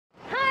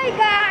Hi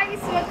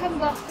guys!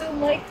 Welcome back to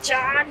my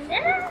channel!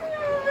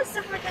 So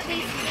for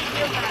today's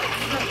video guys,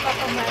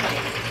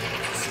 magpapamagic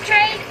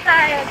straight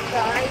tayo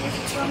guys.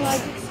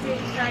 Magpapamagic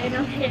straight tayo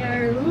ng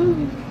hair.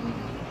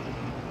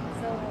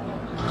 So,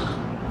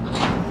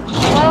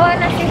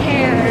 wawa na si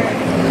hair.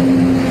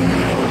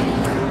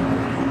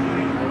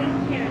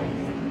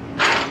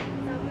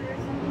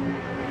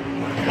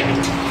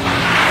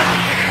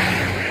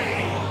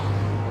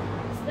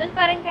 Doon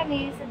pa rin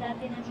kami sa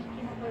dati namin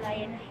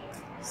kinukulayan na hair.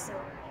 So,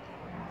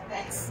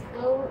 let's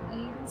go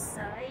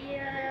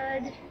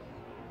inside.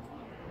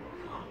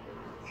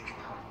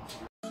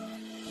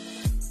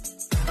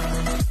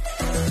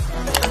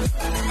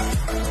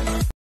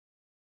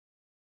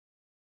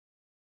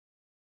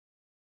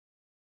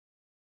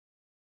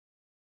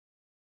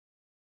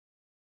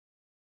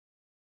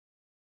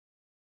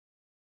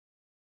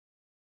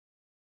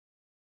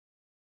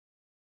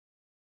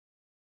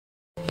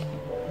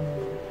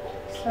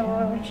 So,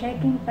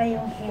 checking pa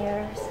yung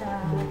hair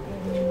sa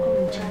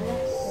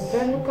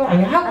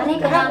아니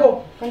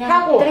하고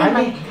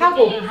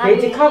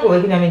매직하고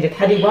왜냐면 이제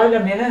다리고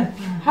하려면은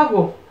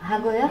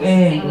하고요?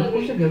 예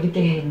곱슬 여기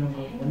때문에 그러는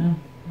거구나.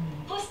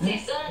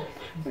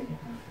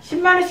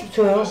 10만 원씩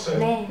줘요.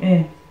 네.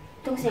 예.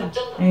 동생.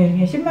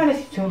 예, 10만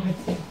원씩 줘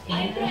같이.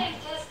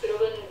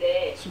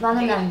 10만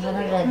원이 안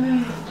주는데.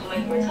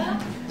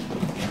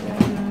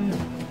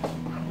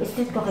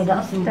 Start ko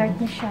kayo. Start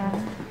na siya.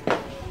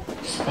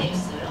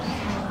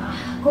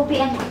 Kopi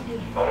and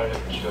kopi.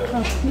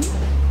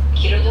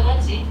 길어도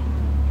하지.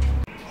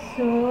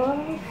 So,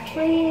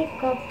 free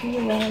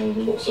coffee while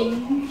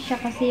waiting. Siya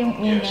kasi yung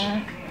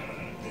una.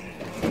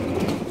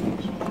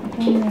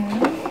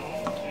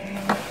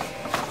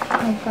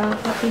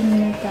 Magkakapi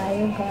muna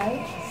tayo,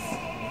 guys.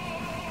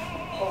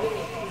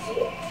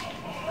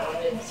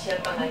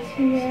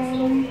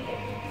 Ayan.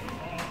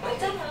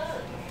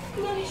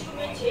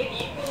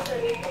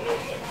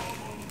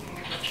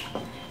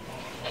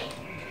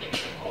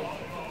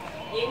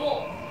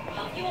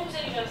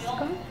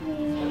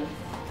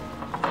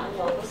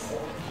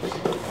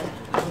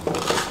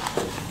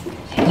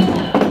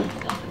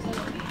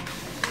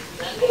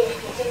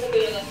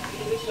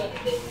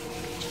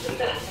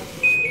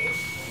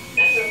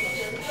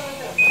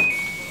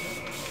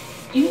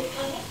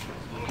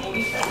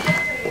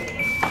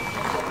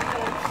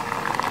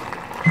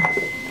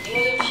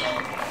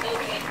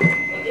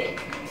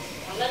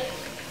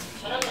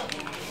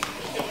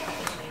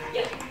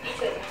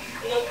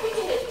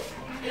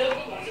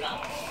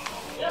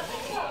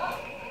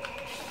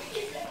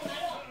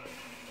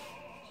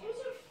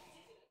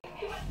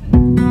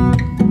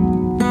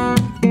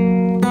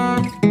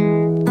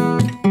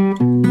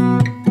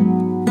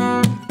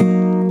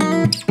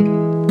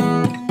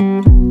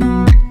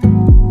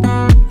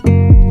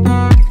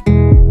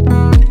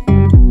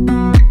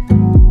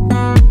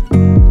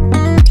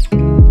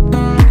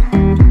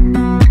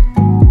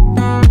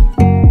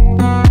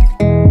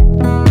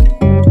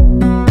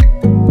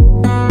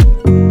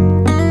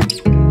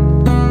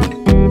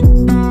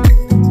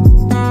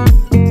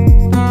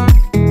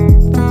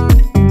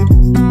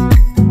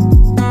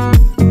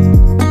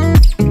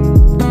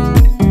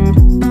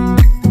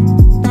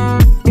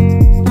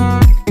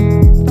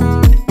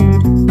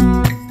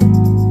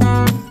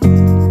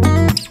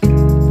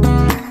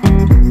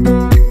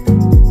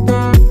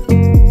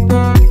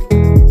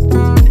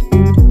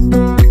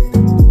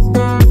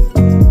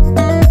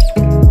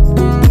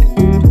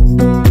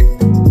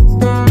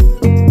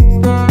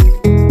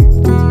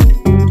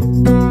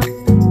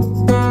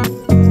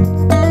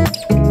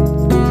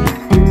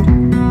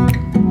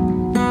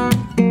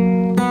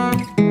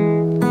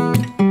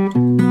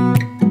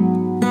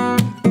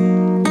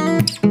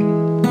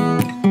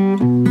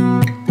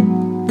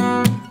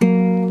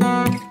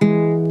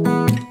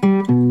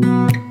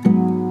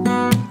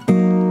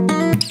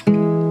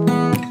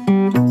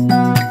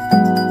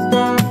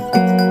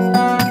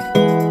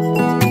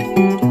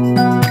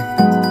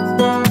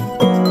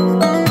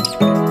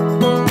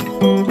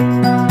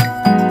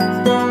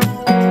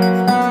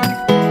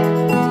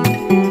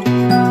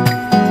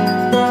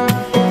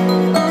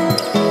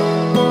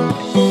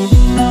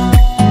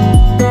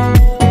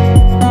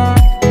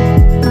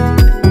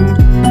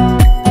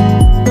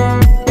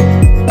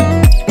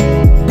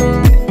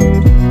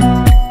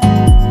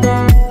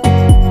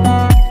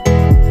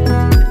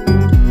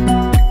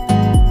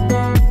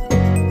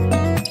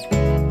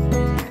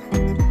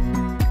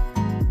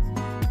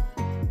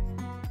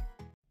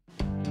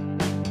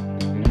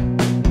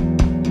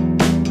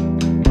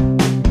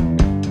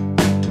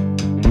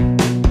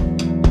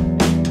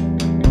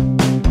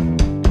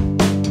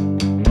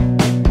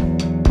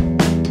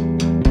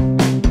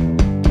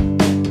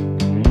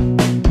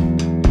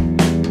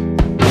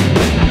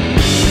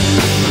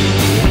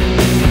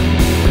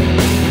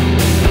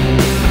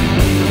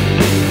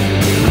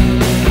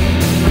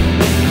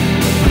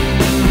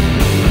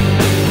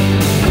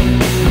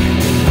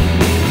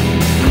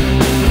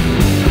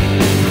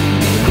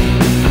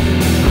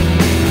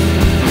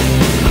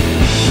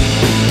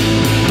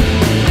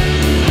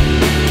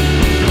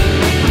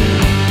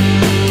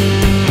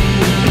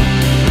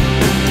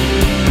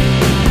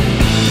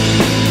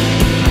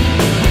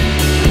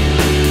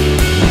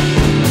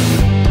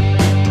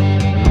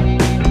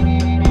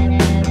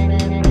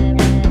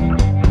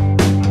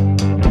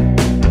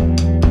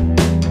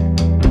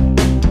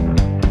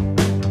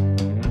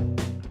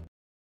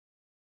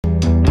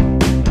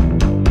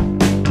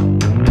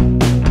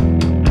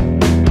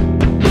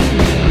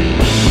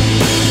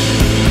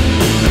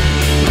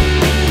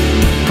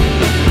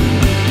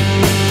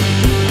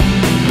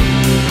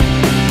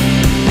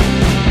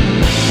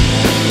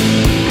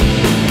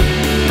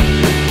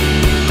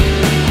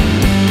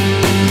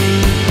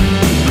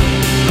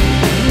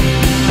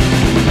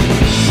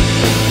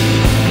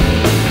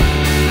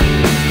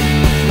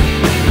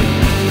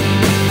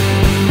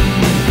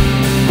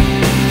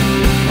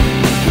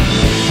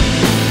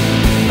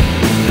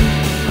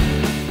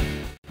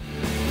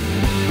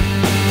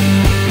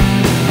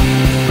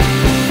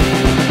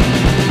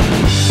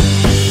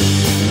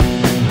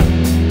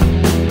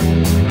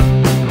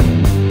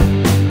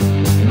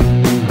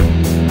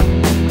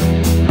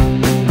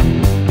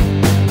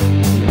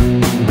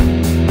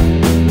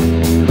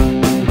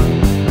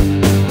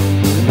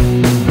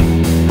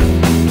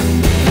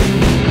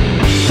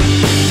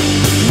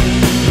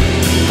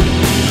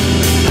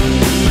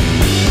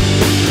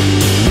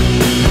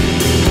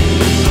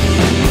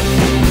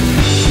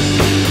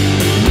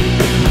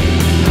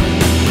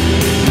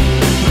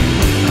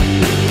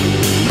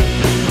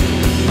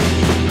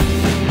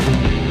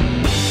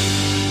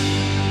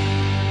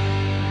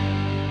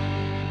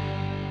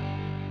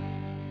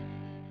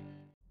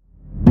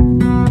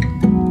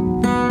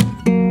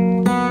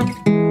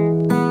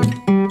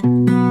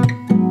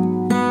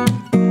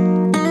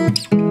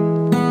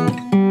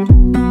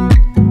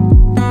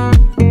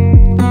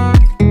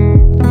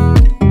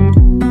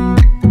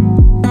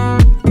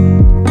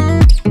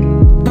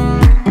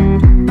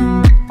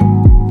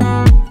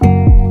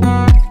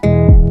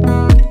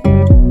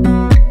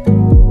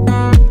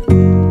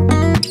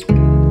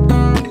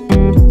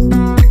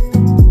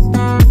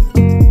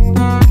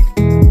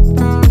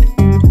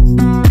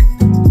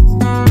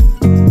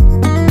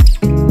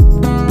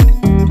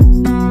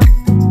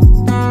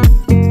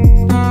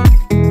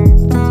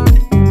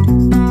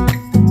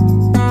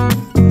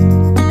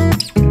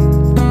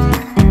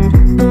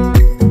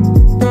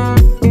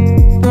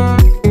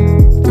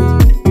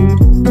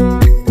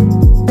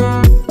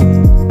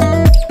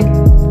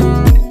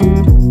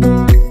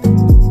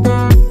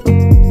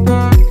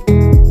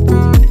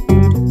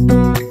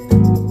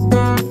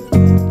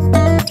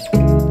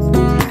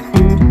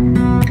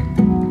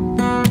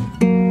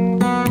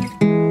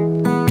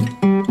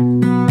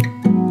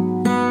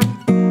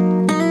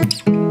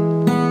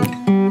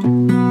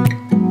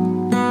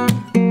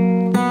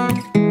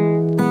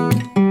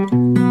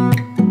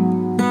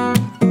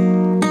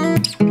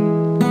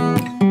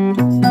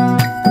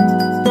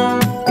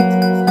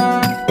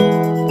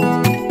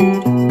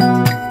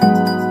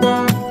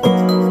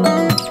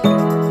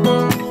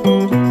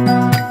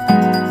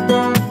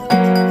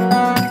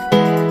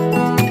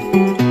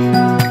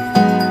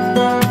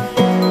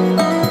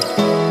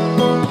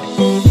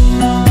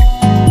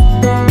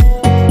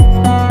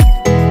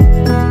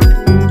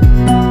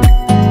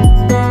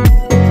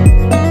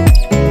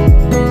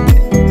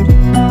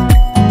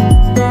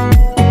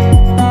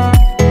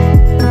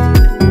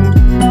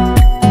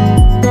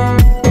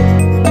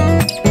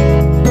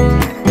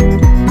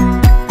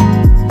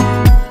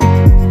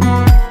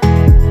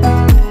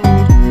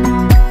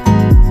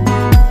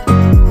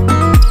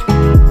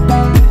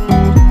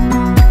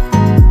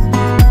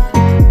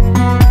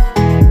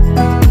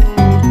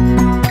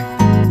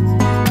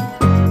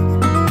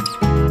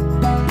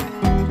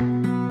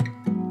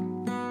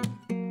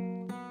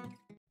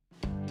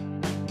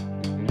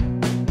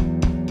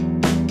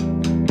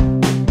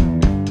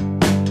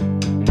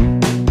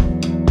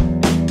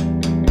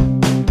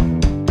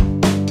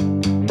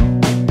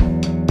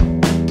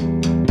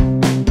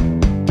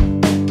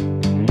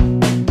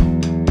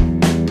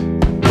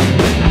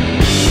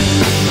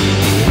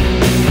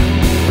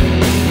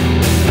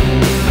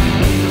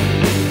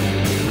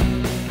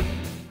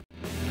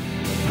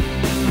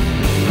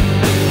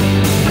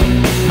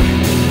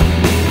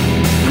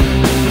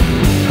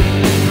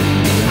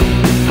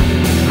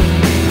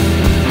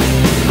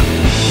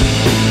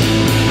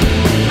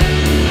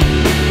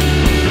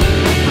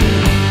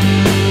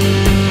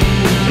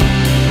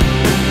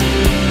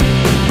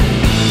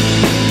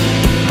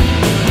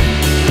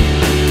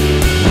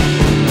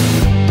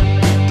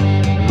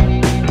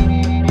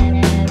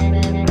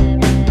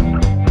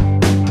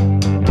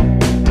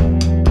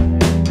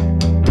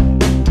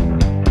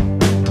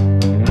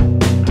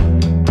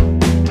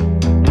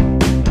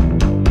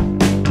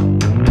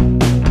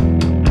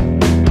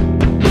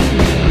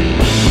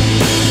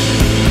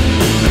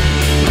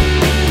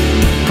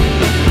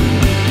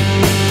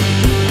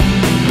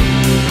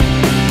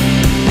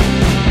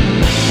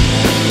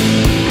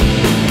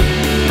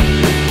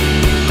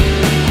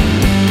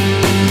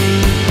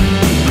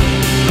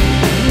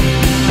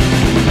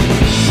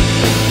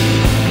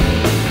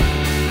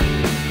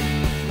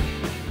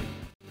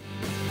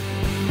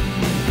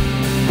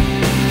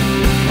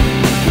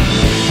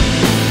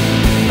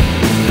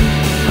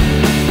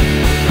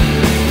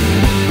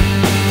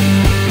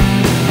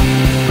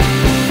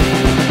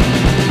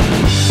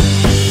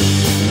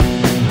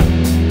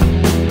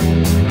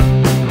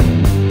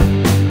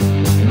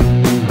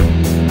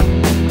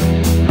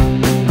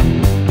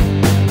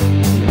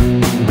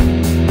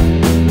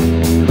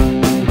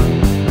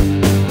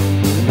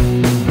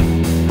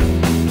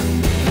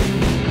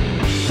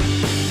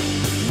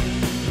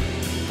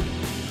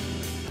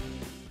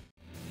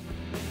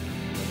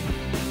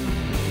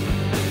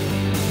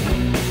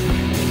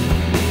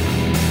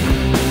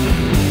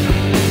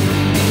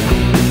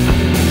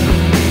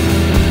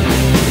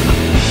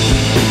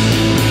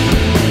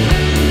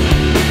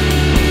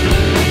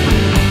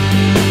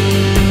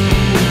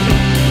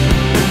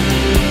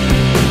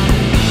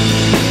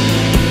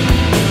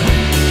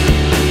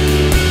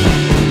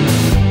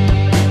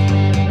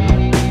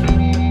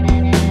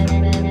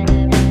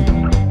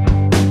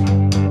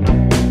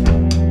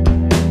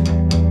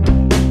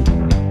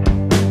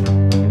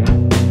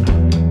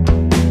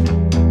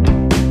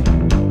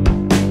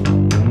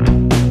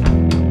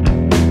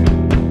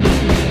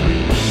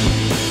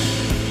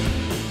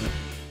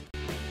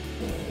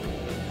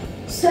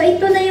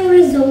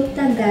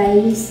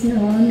 guys, no,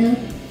 ng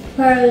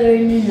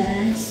parlor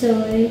nila.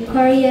 So,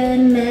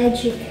 Korean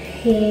Magic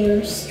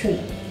Hair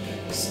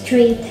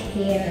Straight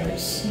hair.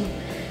 So,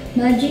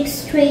 Magic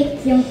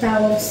Straight yung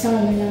tawag sa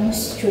kanilang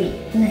straight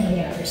na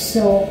hair.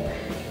 So,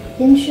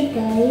 yan siya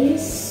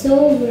guys.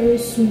 So,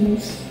 very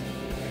smooth.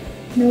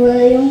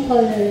 Nawala yung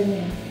color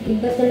niya.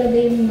 Iba talaga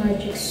yung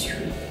Magic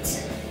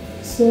Straight.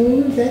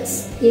 So,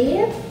 that's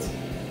it.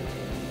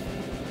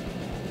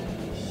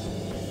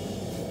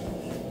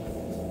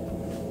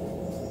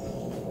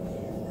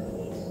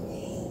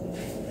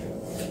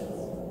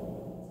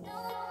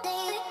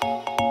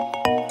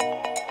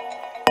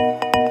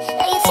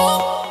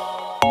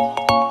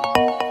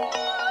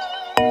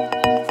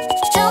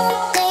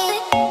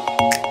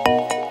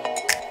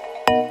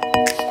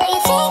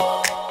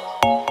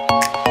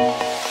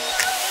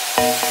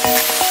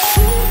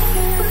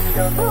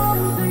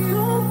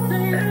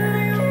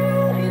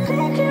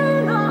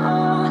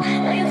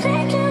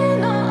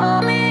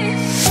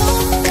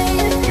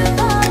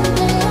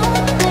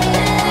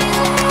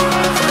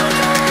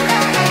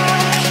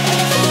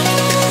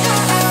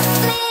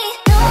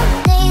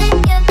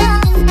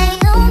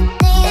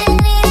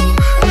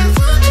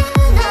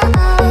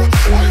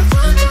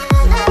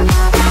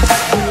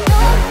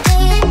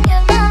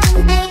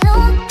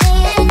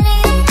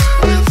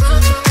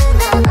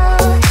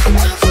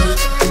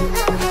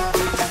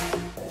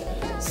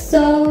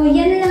 So,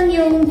 yan lang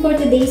yung for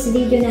today's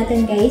video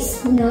natin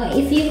guys. No,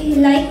 if you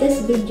like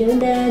this video,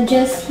 then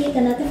just hit the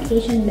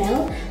notification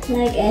bell,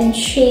 like and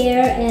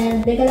share,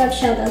 and big love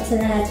shout out sa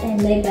lahat, and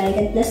bye bye.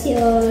 God bless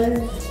you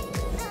all.